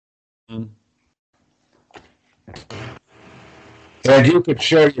And you could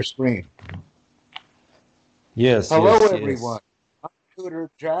share your screen. Yes, Hello, yes, everyone. yes. I'm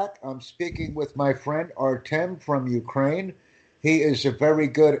Tutor Jack. I'm speaking with my friend Artem from Ukraine. He is a very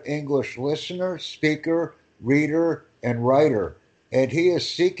good English listener, speaker, reader, and writer, and he is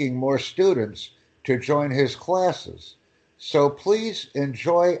seeking more students to join his classes. So please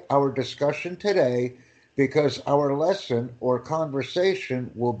enjoy our discussion today because our lesson or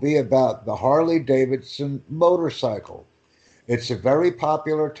conversation will be about the Harley Davidson motorcycle. It's a very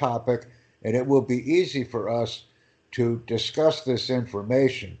popular topic, and it will be easy for us to discuss this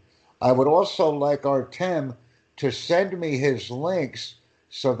information. I would also like Artem to send me his links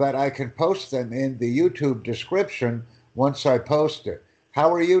so that I can post them in the YouTube description once I post it.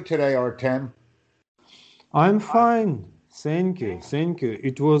 How are you today, Artem? I'm fine. Thank you. Thank you.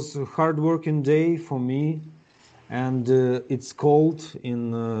 It was a hard working day for me, and it's cold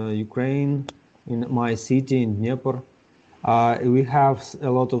in Ukraine, in my city, in Dnieper. We have a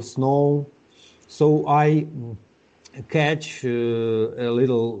lot of snow, so I catch a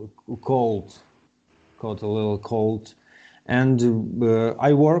little cold, caught a little cold, and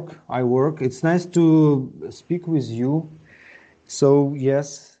I work. I work. It's nice to speak with you. So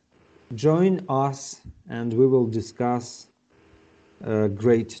yes, join us, and we will discuss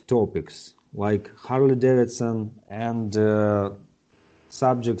great topics like Harley Davidson and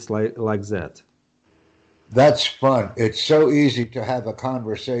subjects like that. That's fun. It's so easy to have a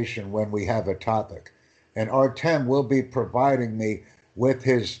conversation when we have a topic. And Artem will be providing me with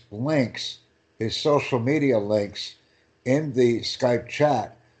his links, his social media links in the Skype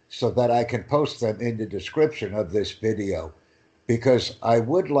chat so that I can post them in the description of this video because I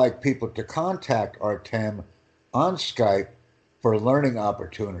would like people to contact Artem on Skype for learning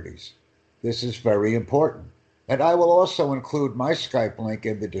opportunities. This is very important. And I will also include my Skype link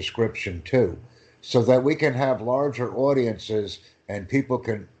in the description too, so that we can have larger audiences and people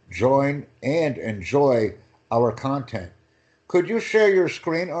can join and enjoy our content. Could you share your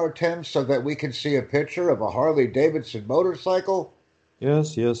screen, Artem, so that we can see a picture of a Harley Davidson motorcycle?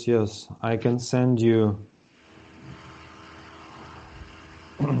 Yes, yes, yes. I can send you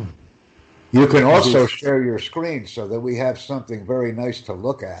You can also this. share your screen so that we have something very nice to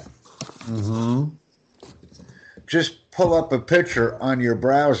look at. Mm-hmm. Just pull up a picture on your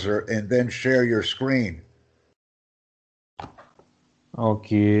browser and then share your screen.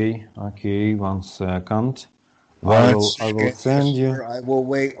 Okay, okay. 1 second. One I will second, yes, send you. sir. I will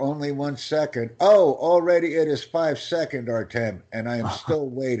wait only 1 second. Oh, already it is 5 seconds, Artem, and I am still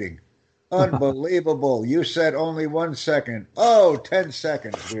waiting. Unbelievable. You said only 1 second. Oh, 10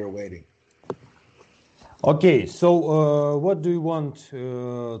 seconds we are waiting. Okay, so what do you want?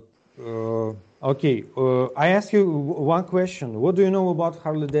 Okay, I ask you one question. What do you know about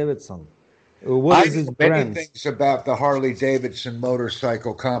Harley Davidson? What I is know its many brand? things about the Harley Davidson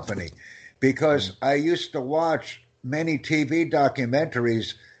Motorcycle Company because I used to watch many TV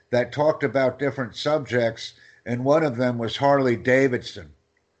documentaries that talked about different subjects, and one of them was Harley Davidson.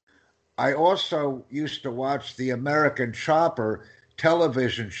 I also used to watch the American Chopper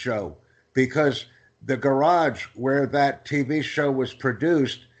television show because the garage where that TV show was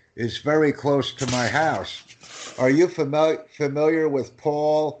produced is very close to my house. Are you familiar with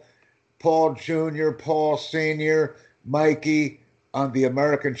Paul Jr., Paul Sr., Mikey on the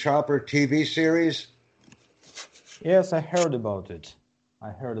American Chopper TV series? Yes, I heard about it. I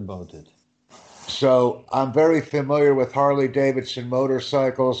heard about it. So I'm very familiar with Harley Davidson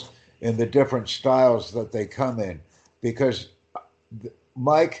motorcycles and the different styles that they come in because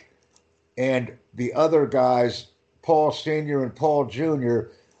Mike and the other guys, Paul Sr. and Paul Jr.,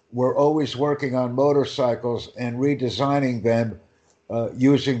 were always working on motorcycles and redesigning them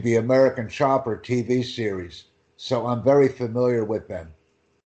using the American Chopper TV series. So I'm very familiar with them.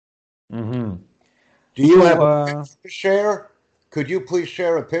 Mm-hmm. Do you have So a picture to share? Could you please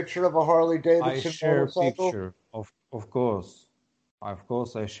share a picture of a Harley I Davidson share a motorcycle? picture. Of course, of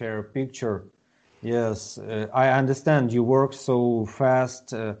course, I share a picture. Yes, I understand you work so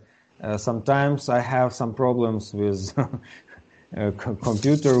fast. Sometimes I have some problems with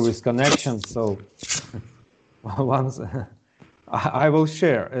computer with connection. So once I will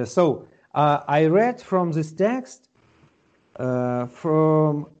share. I read from this text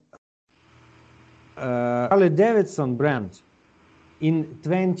from Harley Davidson brand in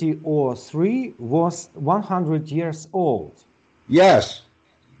 2003 was 100 years old. Yes.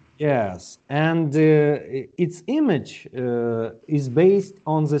 Yes, and its image is based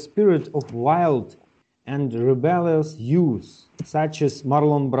on the spirit of wild and rebellious youth, such as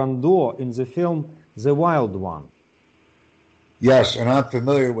Marlon Brando in the film The Wild One. Yes, and I'm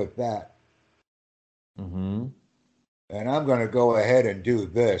familiar with that. Mm-hmm. And I'm going to go ahead and do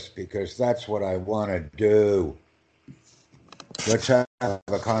this because that's what I want to do. Let's have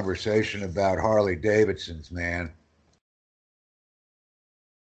a conversation about Harley Davidsons, man.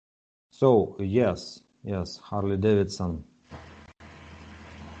 So, yes, Harley Davidson.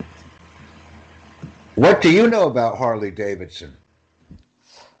 What do you know about Harley Davidson?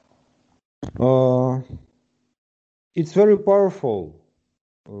 It's very powerful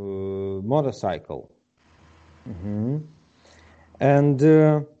motorcycle. Mm-hmm. And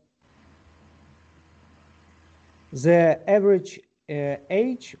the average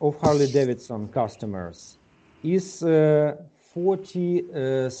age of Harley Davidson customers is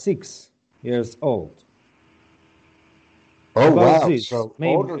 46 years old. Oh, About wow. this, So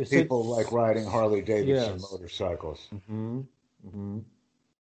older maybe people like riding Harley Davidson yes. motorcycles. Mm-hmm. Mm-hmm.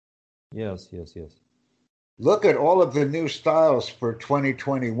 Yes. Look at all of the new styles for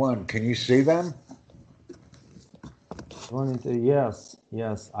 2021. Can you see them? Yes,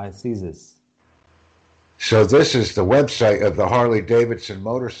 I see this. So this is the website of the Harley Davidson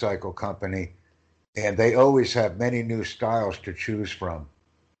Motorcycle Company, and they always have many new styles to choose from.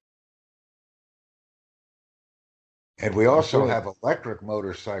 And we also Great. have electric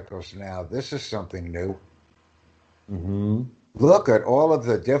motorcycles now. This is something new. Mm-hmm. Look at all of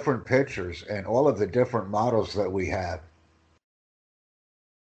the different pictures and all of the different models that we have.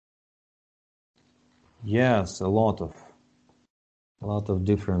 Yes, a lot of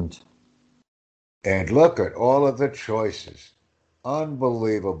different. And look at all of the choices.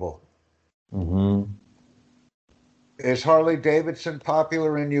 Unbelievable. Mm-hmm. Is Harley Davidson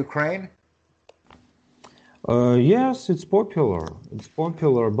popular in Ukraine? Yes, it's popular. It's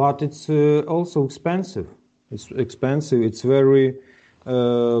popular, but it's also expensive. It's expensive. It's very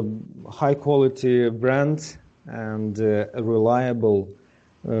high quality brand and a reliable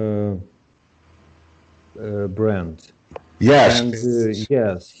brand. Yes. And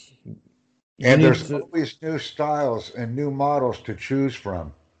yes, And there's always new styles and new models to choose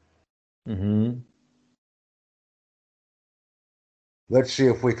from. Mm-hmm. Let's see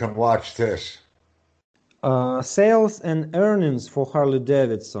if we can watch this. Sales and earnings for Harley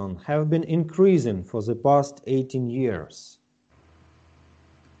Davidson have been increasing for the past 18 years.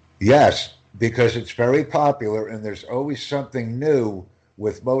 Yes, because it's very popular and there's always something new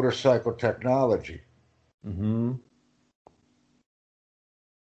with motorcycle technology. Mm-hmm.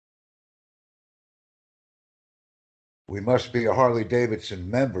 We must be a Harley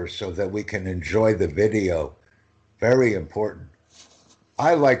Davidson member so that we can enjoy the video. Very important.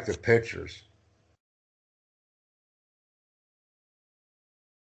 I like the pictures.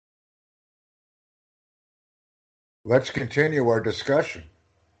 Let's continue our discussion.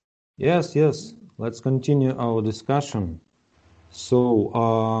 Yes. Let's continue our discussion.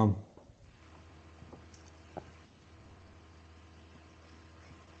 So,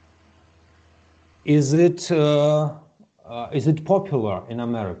 is it popular in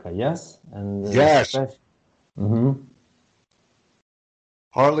America? Yes, and Yes. Mm-hmm.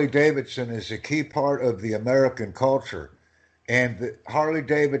 Harley Davidson is a key part of the American culture. And the Harley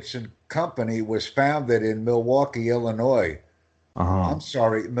Davidson Company was founded in Milwaukee, Illinois. Uh-huh. I'm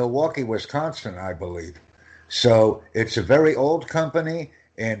sorry, Milwaukee, Wisconsin, I believe. So it's a very old company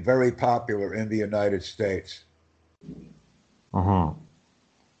and very popular in the United States. Uh-huh.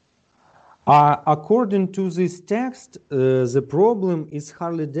 According to this text, the problem is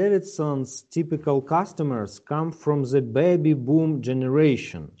Harley Davidson's typical customers come from the baby boom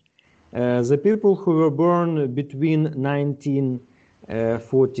generation. The people who were born between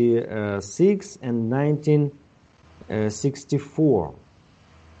 1946 and 1964.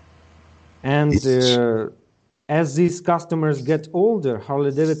 And as these customers get older,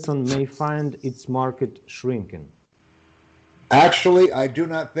 Harley Davidson may find its market shrinking. Actually, I do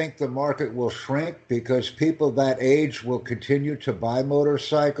not think the market will shrink because people that age will continue to buy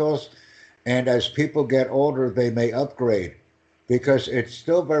motorcycles. And as people get older, they may upgrade because it's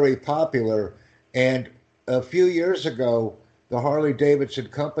still very popular. And a few years ago, the Harley Davidson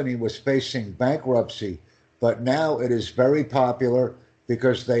Company was facing bankruptcy, but now it is very popular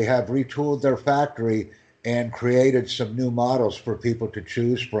because they have retooled their factory and created some new models for people to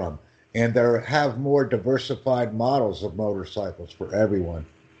choose from. And they have more diversified models of motorcycles for everyone.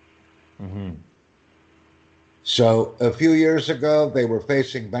 Mm-hmm. So a few years ago, they were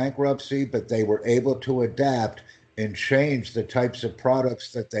facing bankruptcy, but they were able to adapt and change the types of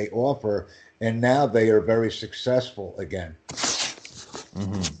products that they offer. And now they are very successful again.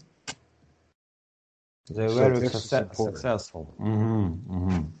 Mm-hmm. They're So very this is important. successful. Mm-hmm.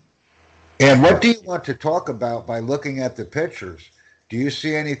 Mm-hmm. And what do you want to talk about by looking at the pictures? Do you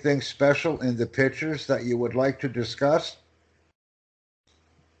see anything special in the pictures that you would like to discuss?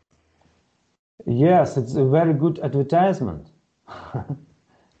 Yes, it's a very good advertisement.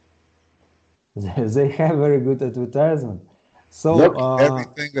 They have very good advertisement. So Look at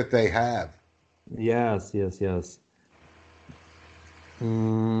everything that they have. yes.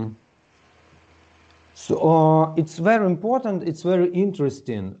 So it's very important. It's very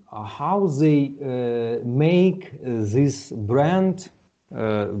interesting how they make this brand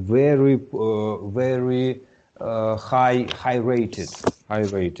very high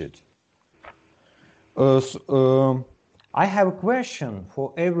rated. I have a question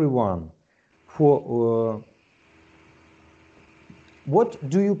for everyone. What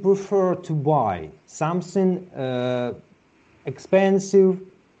do you prefer to buy? Something expensive,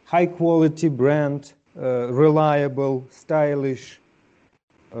 high quality brand, reliable, stylish,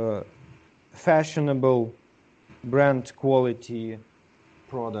 fashionable brand quality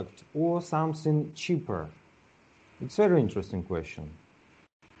product, or something cheaper? It's a very interesting question.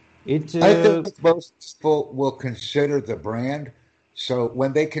 I think most people will consider the brand. So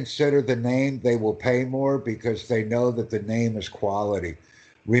when they consider the name, they will pay more because they know that the name is quality.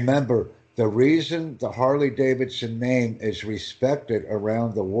 Remember, the reason the Harley Davidson name is respected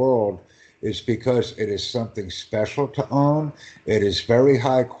around the world is because it is something special to own. It is very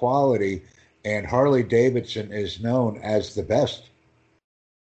high quality, and Harley Davidson is known as the best.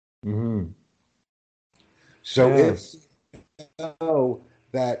 Mhm. So if Yes. we know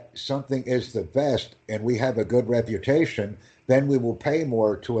that something is the best and we have a good reputation, then we will pay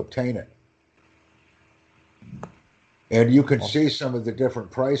more to obtain it. And you can see some of the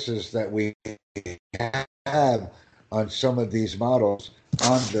different prices that we have on some of these models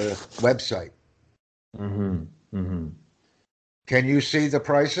on the website. Mhm. Mhm. Can you see the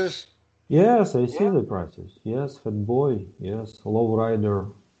prices? Yes, I see the prices. Yes, Fat Boy. Yes,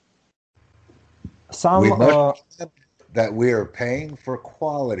 Lowrider. Some We must remember that we are paying for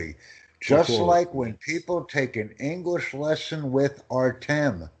quality. for Just quality. like when people take an English lesson with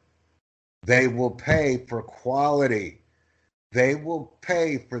Artem, they will pay for quality. They will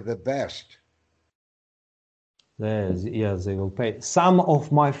pay for the best. Yes, they will pay. Some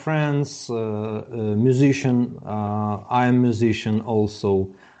of my friends, musician, I am musician also,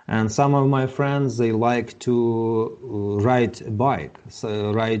 and some of my friends they like to ride a bike,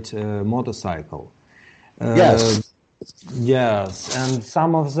 so ride a motorcycle. Uh, Yes, yes, and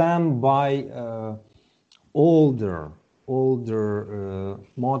some of them buy older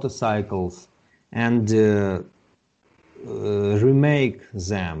motorcycles and remake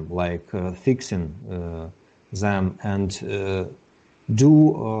them, like fixing them, and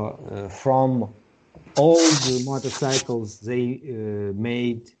do from old motorcycles they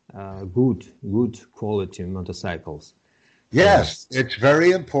made good quality motorcycles. yes, Yes. it's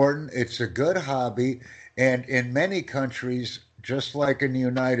very important. It's a good hobby. And in many countries, just like in the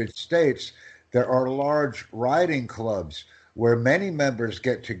United States, there are large riding clubs where many members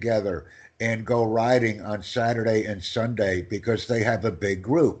get together and go riding on Saturday and Sunday because they have a big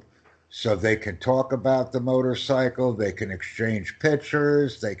group. So they can talk about the motorcycle, they can exchange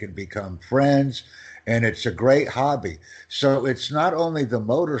pictures, they can become friends, and it's a great hobby. So it's not only the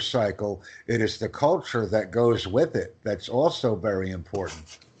motorcycle, it is the culture that goes with it that's also very important.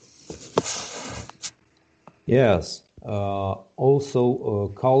 Yes. Also,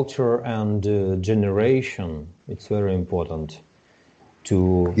 culture and generation. It's very important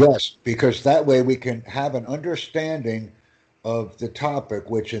to. Yes, because that way we can have an understanding of the topic,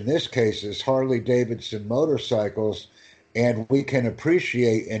 which in this case is Harley Davidson motorcycles, and we can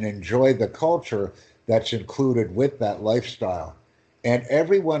appreciate and enjoy the culture that's included with that lifestyle. And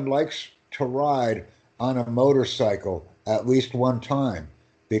everyone likes to ride on a motorcycle at least one time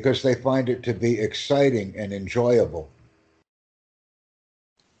because they find it to be exciting and enjoyable.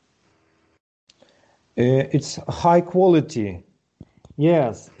 It's high quality.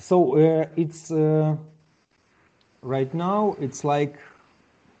 Yes. So it's right now. It's like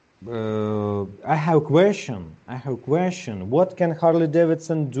I have a question. What can Harley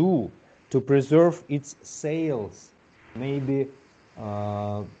Davidson do to preserve its sales? Maybe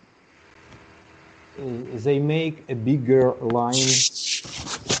uh, they make a bigger line.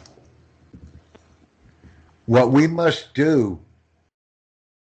 What we must do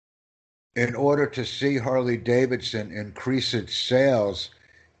in order to see Harley Davidson increase its sales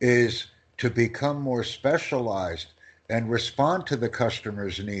is to become more specialized and respond to the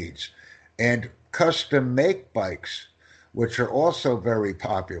customer's needs and custom make bikes, which are also very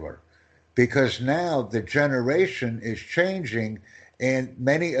popular because now the generation is changing And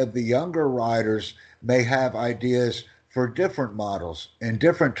many of the younger riders may have ideas for different models and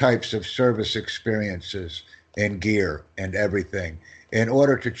different types of service experiences and gear and everything. In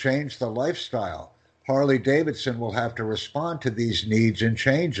order to change the lifestyle, Harley Davidson will have to respond to these needs and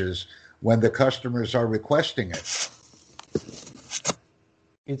changes when the customers are requesting it.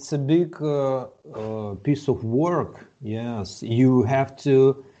 It's a big piece of work. Yes, you have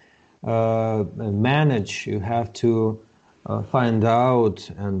to manage, you have to find out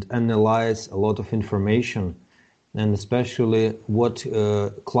and analyze a lot of information, and especially what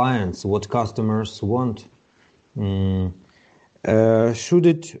clients, what customers want.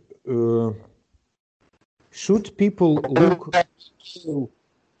 Should people look?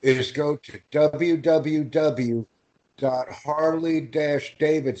 Is go to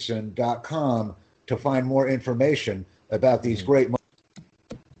www.harley-davidson.com to find more information about these great.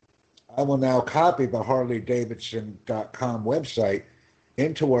 I will now copy the harley-davidson.com website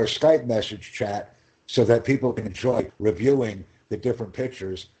into our Skype message chat so that people can enjoy reviewing the different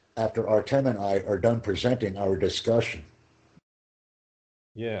pictures after Artem and I are done presenting our discussion.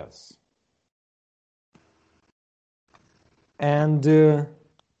 Yes. And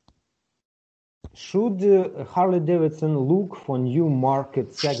should Harley-Davidson look for new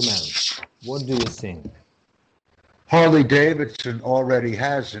market segments? What do you think? Harley-Davidson already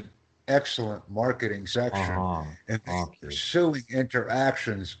has an excellent marketing section and pursuing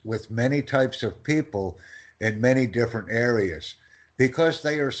interactions with many types of people in many different areas. Because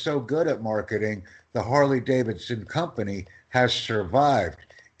they are so good at marketing, the Harley-Davidson company has survived,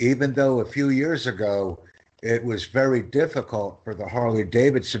 even though a few years ago it was very difficult for the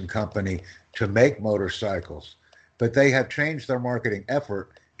Harley-Davidson company to make motorcycles. But they have changed their marketing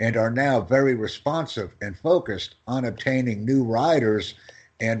effort and are now very responsive and focused on obtaining new riders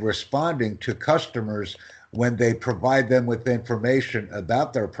and responding to customers when they provide them with information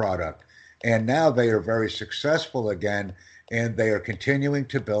about their product. And now they are very successful again, and they are continuing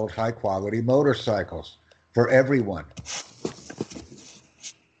to build high-quality motorcycles for everyone.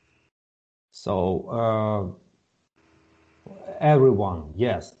 So everyone,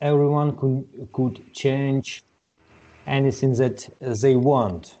 yes, everyone could change anything that they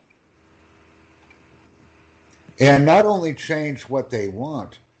want. And not only change what they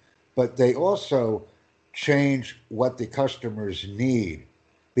want, but they also change what the customers need.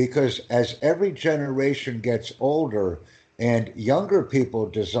 Because as every generation gets older and younger people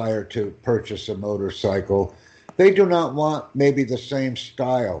desire to purchase a motorcycle, they do not want maybe the same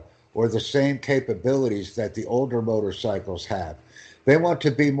style or the same capabilities that the older motorcycles have. They want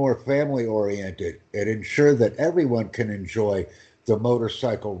to be more family oriented and ensure that everyone can enjoy the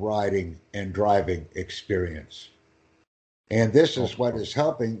motorcycle riding and driving experience. And this is what is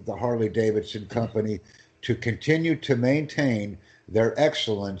helping the Harley-Davidson company to continue to maintain their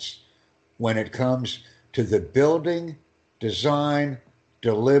excellence when it comes to the building, design,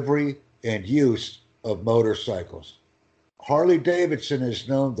 delivery, and use of motorcycles. Harley-Davidson is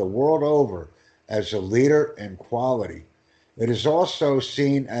known the world over as a leader in quality. It is also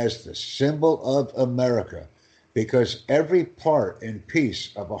seen as the symbol of America because every part and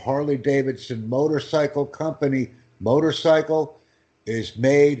piece of a Harley-Davidson motorcycle company motorcycle is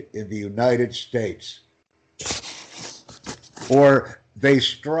made in the United States. Or they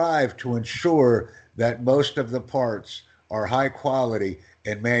strive to ensure that most of the parts are high quality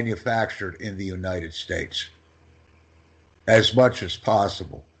and manufactured in the United States as much as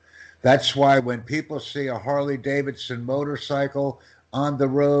possible. That's why when people see a Harley-Davidson motorcycle on the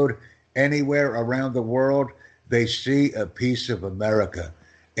road anywhere around the world, they see a piece of America,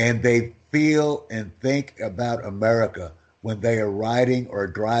 and they feel and think about America when they are riding or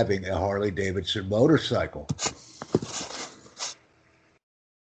driving a Harley-Davidson motorcycle.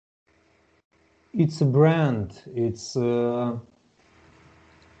 It's a brand. It's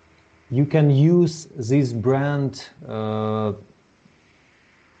you can use this brand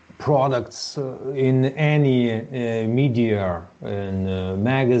products in any media, in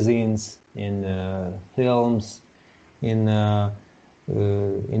magazines, in films, in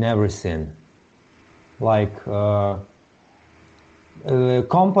everything. Like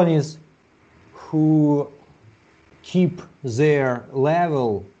companies who keep their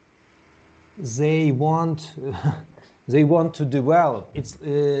level, they want to develop. It's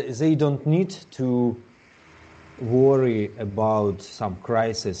they don't need to worry about some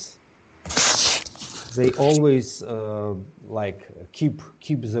crisis. They always keep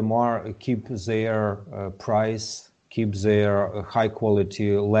their price, keep their high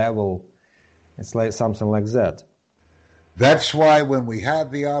quality level. It's like something like that. That's why when we have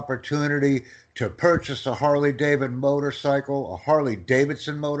the opportunity to purchase a Harley Davidson motorcycle,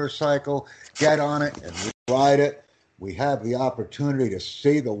 get on it and ride it, we have the opportunity to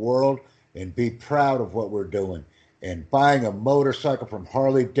see the world and be proud of what we're doing. And buying a motorcycle from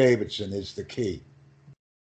Harley Davidson is the key.